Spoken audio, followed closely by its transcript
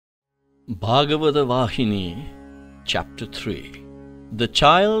Bhagavatha Vahini, Chapter 3. The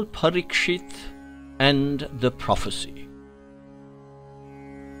Child Parikshith and the Prophecy.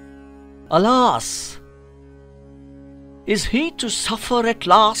 Alas! Is he to suffer at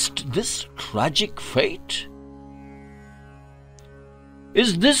last this tragic fate?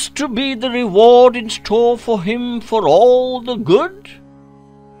 Is this to be the reward in store for him for all the good?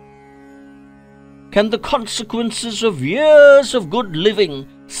 Can the consequences of years of good living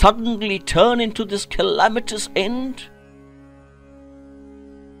suddenly turn into this calamitous end?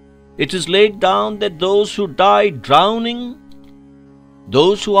 It is laid down that those who die drowning,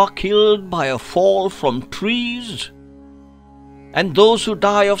 those who are killed by a fall from trees, and those who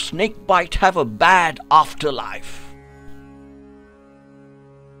die of snakebite have a bad afterlife.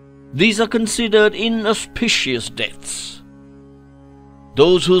 These are considered inauspicious deaths.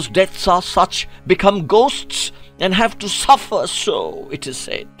 Those whose deaths are such become ghosts and have to suffer so, it is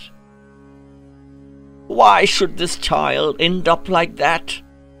said. Why should this child end up like that?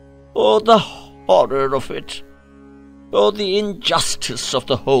 Oh, the horror of it! Oh, the injustice of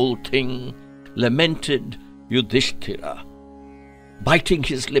the whole thing, lamented Yudhishthira, biting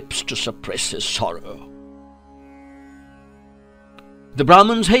his lips to suppress his sorrow. The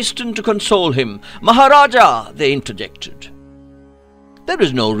Brahmins hastened to console him. "Maharaja," they interjected, "there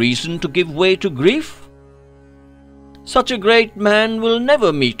is no reason to give way to grief. Such a great man will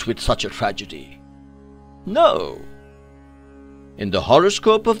never meet with such a tragedy. No. In the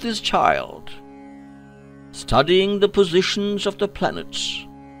horoscope of this child, studying the positions of the planets,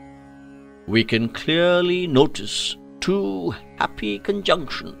 we can clearly notice two happy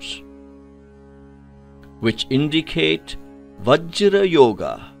conjunctions, which indicate Vajra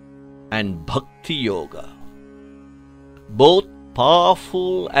Yoga and Bhakti Yoga, both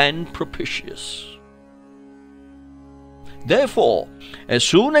powerful and propitious. Therefore, as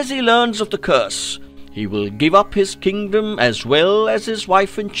soon as he learns of the curse, he will give up his kingdom as well as his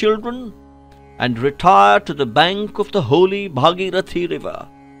wife and children, and retire to the bank of the holy Bhagirathi river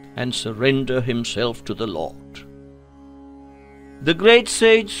and surrender himself to the Lord. The great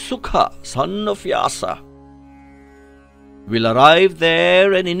sage Sukha, son of Vyasa, will arrive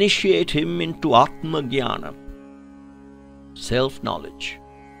there and initiate him into Atma-jnana, self-knowledge,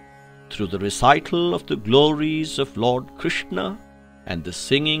 through the recital of the glories of Lord Krishna and the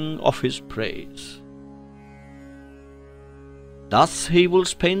singing of his praise. Thus he will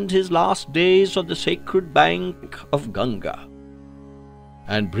spend his last days on the sacred bank of Ganga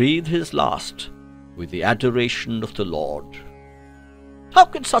and breathe his last with the adoration of the Lord. How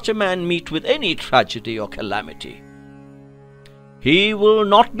can such a man meet with any tragedy or calamity? He will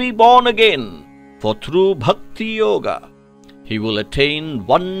not be born again, for through Bhakti Yoga he will attain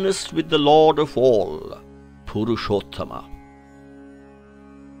oneness with the Lord of all, Purushottama."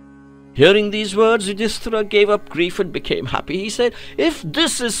 Hearing these words, Yudhishthira gave up grief and became happy. He said, "If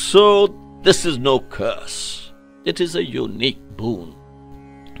this is so, this is no curse. It is a unique boon."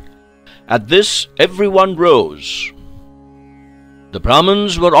 At this, everyone rose. The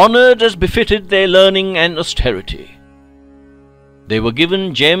Brahmins were honored as befitted their learning and austerity. They were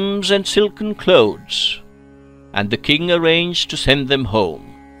given gems and silken clothes, and the king arranged to send them home.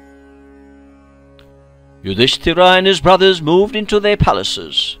 Yudhishthira and his brothers moved into their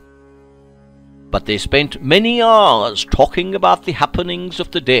palaces, but they spent many hours talking about the happenings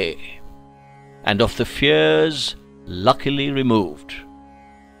of the day and of the fears luckily removed.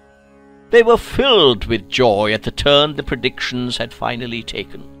 They were filled with joy at the turn the predictions had finally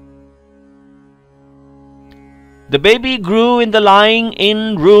taken. The baby grew in the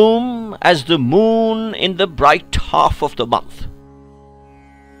lying-in room as the moon in the bright half of the month.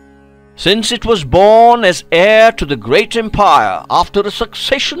 Since it was born as heir to the great empire after a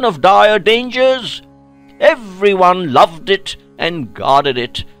succession of dire dangers, everyone loved it and guarded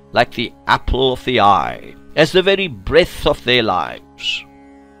it like the apple of the eye, as the very breath of their lives.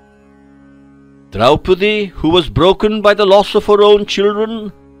 Draupadi, who was broken by the loss of her own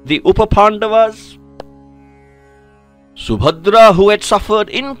children, the Upa-Pandavas, Subhadra, who had suffered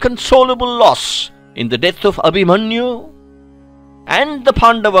inconsolable loss in the death of Abhimanyu, and the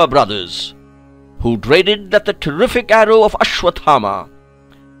Pandava brothers, who dreaded that the terrific arrow of Ashwathama,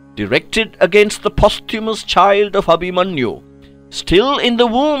 directed against the posthumous child of Abhimanyu, still in the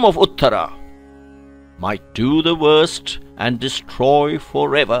womb of Uttara, might do the worst and destroy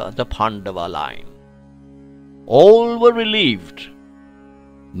forever the Pandava line. All were relieved,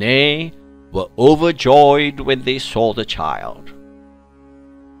 nay, were overjoyed when they saw the child.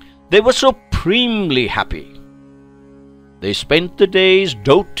 They were supremely happy. They spent the days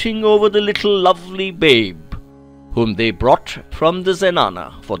doting over the little lovely babe, whom they brought from the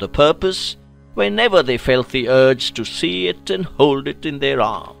zenana for the purpose whenever they felt the urge to see it and hold it in their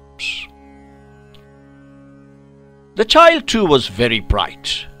arms. The child too was very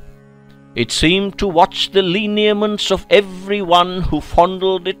bright. It seemed to watch the lineaments of every one who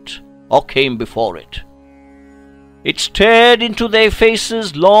fondled it or came before it. It stared into their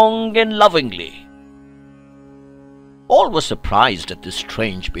faces long and lovingly. All were surprised at this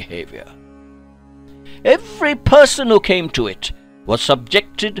strange behavior. Every person who came to it was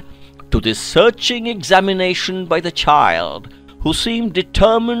subjected to this searching examination by the child, who seemed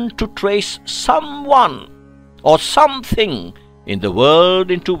determined to trace someone or something in the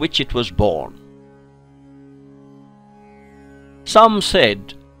world into which it was born. Some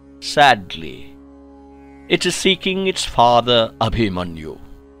said, sadly, it is seeking its father Abhimanyu.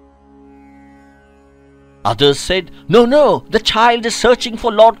 Others said, no, the child is searching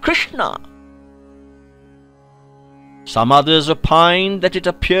for Lord Krishna. Some others opined that it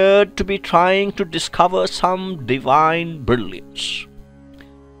appeared to be trying to discover some divine brilliance.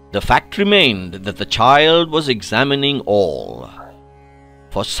 The fact remained that the child was examining all,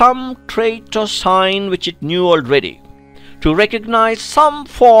 for some trait or sign which it knew already, to recognize some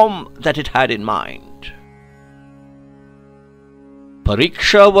form that it had in mind.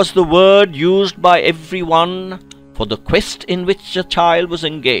 Pariksha was the word used by everyone for the quest in which the child was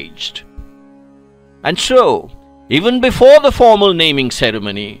engaged. And so, even before the formal naming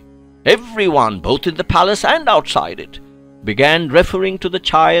ceremony, everyone, both in the palace and outside it, began referring to the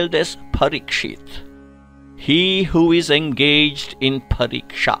child as Parikshith, he who is engaged in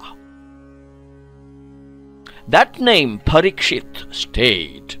Pariksha. That name Parikshith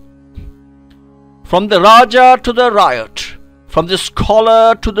stayed. From the Raja to the Ryot, from the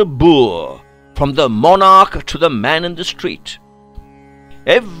scholar to the boor, from the monarch to the man in the street,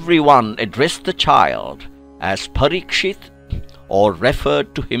 everyone addressed the child as Parikshith or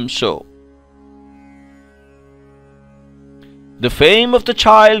referred to him so. The fame of the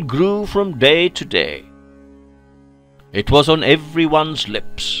child grew from day to day. It was on everyone's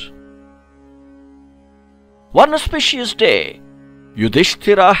lips. One auspicious day,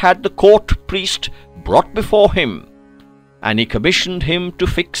 Yudhishthira had the court priest brought before him, and he commissioned him to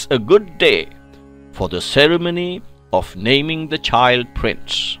fix a good day for the ceremony of naming the child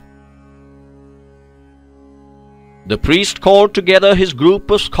prince. The priest called together his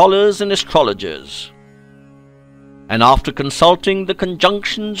group of scholars and astrologers, and after consulting the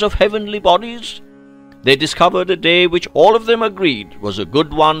conjunctions of heavenly bodies, they discovered a day which all of them agreed was a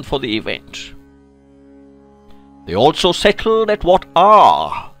good one for the event. They also settled at what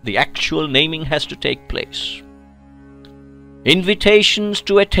hour the actual naming has to take place. Invitations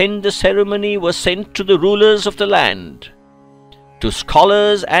to attend the ceremony were sent to the rulers of the land, to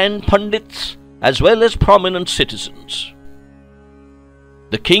scholars and pundits, as well as prominent citizens.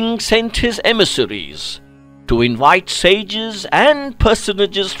 The king sent his emissaries to invite sages and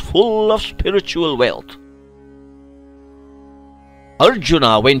personages full of spiritual wealth.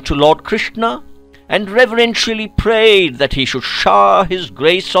 Arjuna went to Lord Krishna and reverentially prayed that he should shower his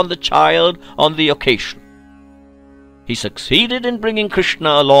grace on the child on the occasion. He succeeded in bringing Krishna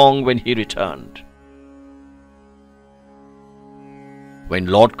along when he returned. When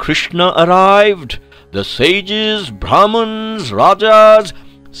Lord Krishna arrived, the sages, Brahmins, Rajas,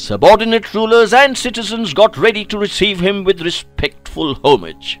 subordinate rulers and citizens got ready to receive him with respectful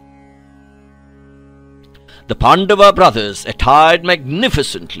homage. The Pandava brothers, attired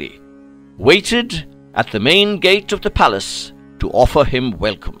magnificently, waited at the main gate of the palace to offer him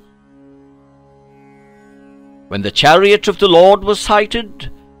welcome. When the chariot of the Lord was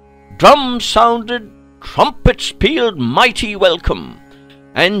sighted, drums sounded, trumpets pealed mighty welcome,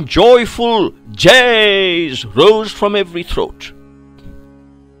 and joyful jays rose from every throat.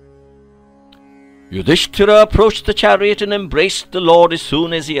 Yudhishthira approached the chariot and embraced the Lord as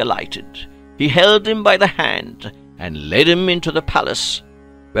soon as he alighted. He held him by the hand and led him into the palace,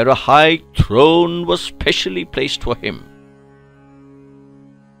 where a high throne was specially placed for him.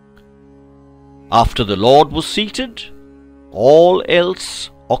 After the Lord was seated, all else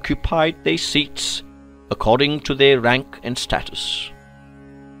occupied their seats according to their rank and status.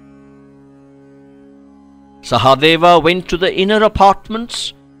 Sahadeva went to the inner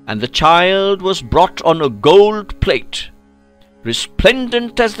apartments, and the child was brought on a gold plate,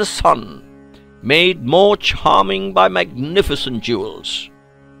 resplendent as the sun, made more charming by magnificent jewels.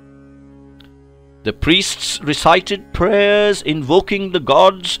 The priests recited prayers invoking the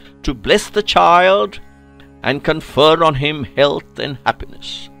gods to bless the child and confer on him health and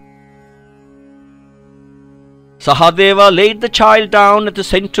happiness. Sahadeva laid the child down at the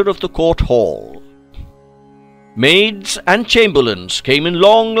center of the court hall. Maids and chamberlains came in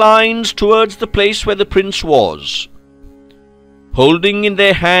long lines towards the place where the prince was, holding in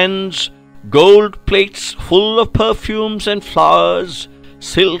their hands gold plates full of perfumes and flowers,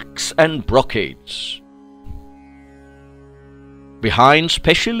 silks and brocades. Behind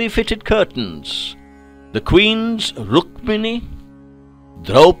specially fitted curtains, the queens Rukmini,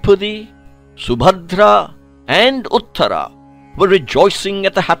 Draupadi, Subhadra and Uttara were rejoicing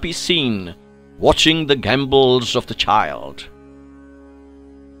at the happy scene, watching the gambols of the child.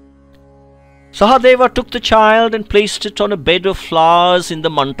 Sahadeva took the child and placed it on a bed of flowers in the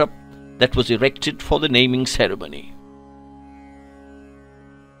mandap that was erected for the naming ceremony.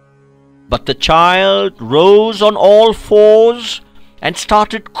 But the child rose on all fours and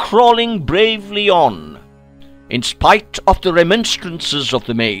started crawling bravely on, in spite of the remonstrances of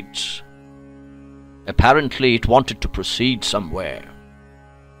the maids. Apparently it wanted to proceed somewhere.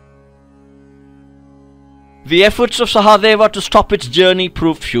 The efforts of Sahadeva to stop its journey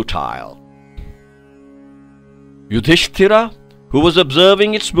proved futile. Yudhishthira, who was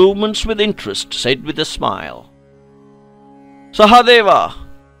observing its movements with interest, said with a smile, "Sahadeva,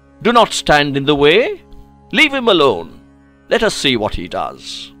 do not stand in the way. Leave him alone. Let us see what he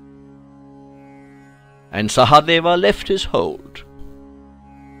does." And Sahadeva left his hold.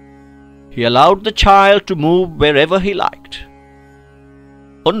 He allowed the child to move wherever he liked.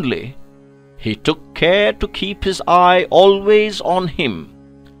 Only he took care to keep his eye always on him,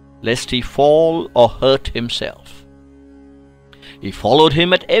 lest he fall or hurt himself. He followed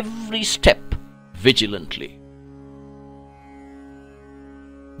him at every step vigilantly.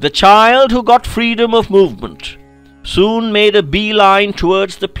 The child, who got freedom of movement, soon made a beeline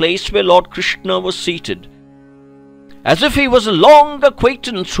towards the place where Lord Krishna was seated, as if he was a long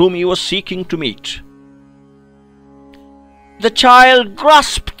acquaintance whom he was seeking to meet. The child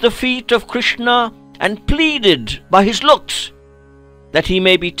grasped the feet of Krishna and pleaded by his looks that he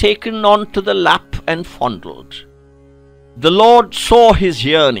may be taken onto the lap and fondled. The Lord saw his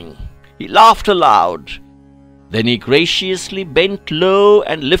yearning. He laughed aloud. Then he graciously bent low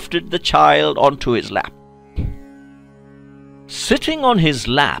and lifted the child onto his lap. Sitting on his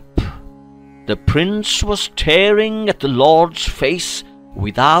lap, the prince was staring at the Lord's face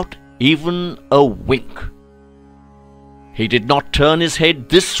without even a wink. He did not turn his head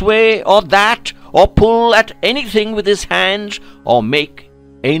this way or that, or pull at anything with his hands, or make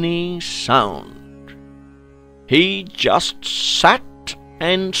any sound. He just sat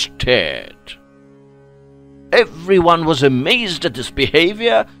and stared. Everyone was amazed at this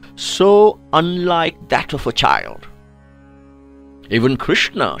behavior, so unlike that of a child. Even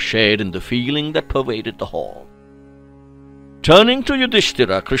Krishna shared in the feeling that pervaded the hall. Turning to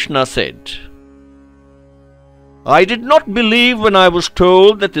Yudhishthira, Krishna said, "I did not believe when I was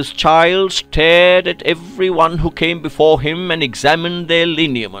told that this child stared at everyone who came before him and examined their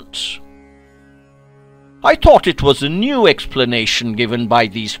lineaments. I thought it was a new explanation given by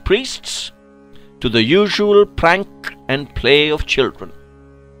these priests to the usual prank and play of children.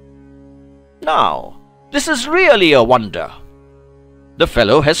 Now, this is really a wonder. The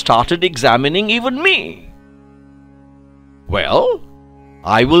fellow has started examining even me. Well,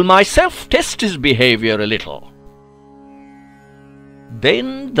 I will myself test his behavior a little."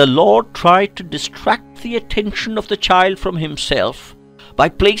 Then the Lord tried to distract the attention of the child from himself by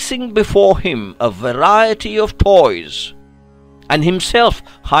placing before him a variety of toys, and himself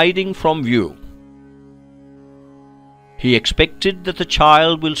hiding from view. He expected that the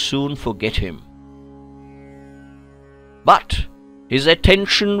child will soon forget him. But his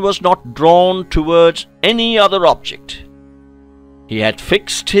attention was not drawn towards any other object. He had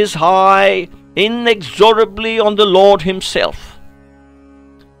fixed his eye inexorably on the Lord himself,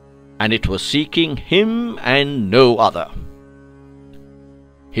 and it was seeking him and no other.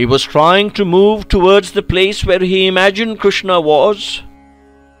 He was trying to move towards the place where he imagined Krishna was.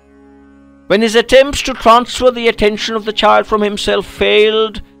 When his attempts to transfer the attention of the child from himself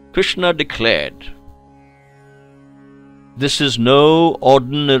failed, Krishna declared, "This is no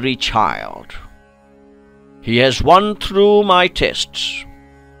ordinary child. He has won through my tests.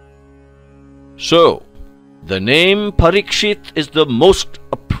 So, the name Parikshith is the most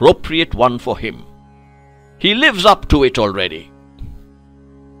appropriate one for him. He lives up to it already."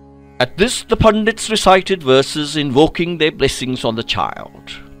 At this, the Pandits recited verses invoking their blessings on the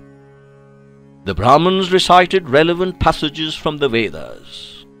child. The Brahmins recited relevant passages from the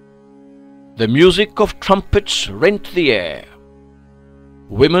Vedas. The music of trumpets rent the air.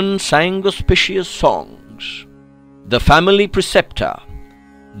 Women sang auspicious songs. The family preceptor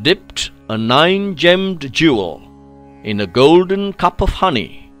dipped a 9-gemmed jewel in a golden cup of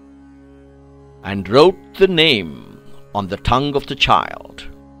honey. and wrote the name on the tongue of the child.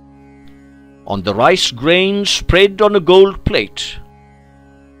 On the rice grain spread on a gold plate,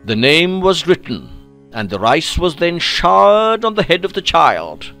 the name was written, and the rice was then showered on the head of the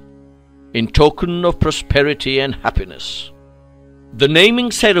child, in token of prosperity and happiness. The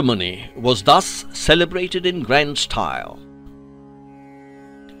naming ceremony was thus celebrated in grand style.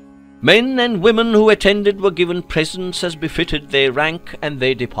 Men and women who attended were given presents as befitted their rank, and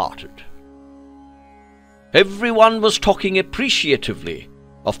they departed. Everyone was talking appreciatively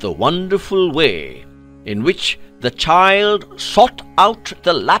of the wonderful way in which the child sought out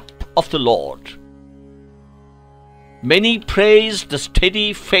the lap of the Lord. Many praised the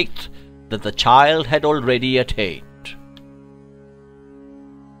steady faith that the child had already attained.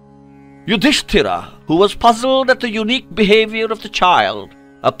 Yudhishthira, who was puzzled at the unique behavior of the child,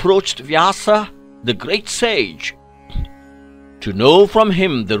 approached Vyasa, the great sage, to know from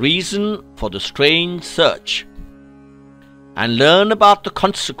him the reason for the strange search and learn about the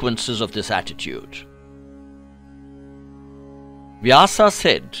consequences of this attitude. Vyasa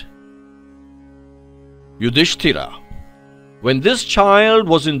said, Yudhishthira, when this child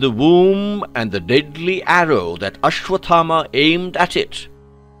was in the womb and the deadly arrow that Ashwathama aimed at it,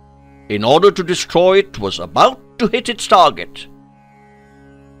 in order to destroy it, was about to hit its target,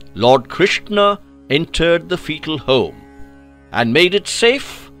 Lord Krishna entered the fetal home and made it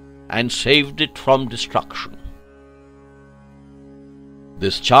safe and saved it from destruction.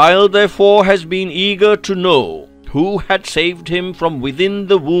 This child, therefore, has been eager to know who had saved him from within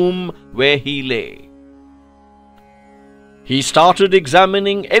the womb where he lay. He started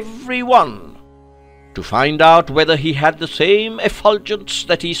examining every one to find out whether he had the same effulgence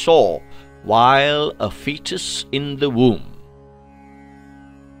that he saw while a fetus in the womb.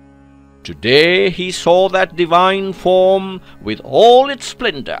 Today he saw that divine form with all its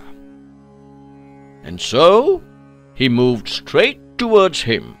splendor, and so he moved straight towards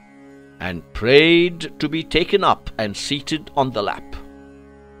him and prayed to be taken up and seated on the lap.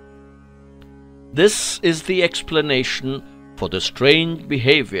 This is the explanation for the strange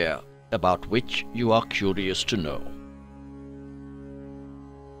behavior about which you are curious to know.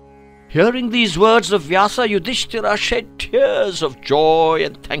 Hearing these words of Vyasa, Yudhishthira shed tears of joy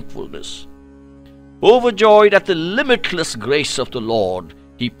and thankfulness. Overjoyed at the limitless grace of the Lord,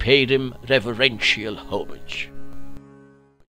 he paid him reverential homage.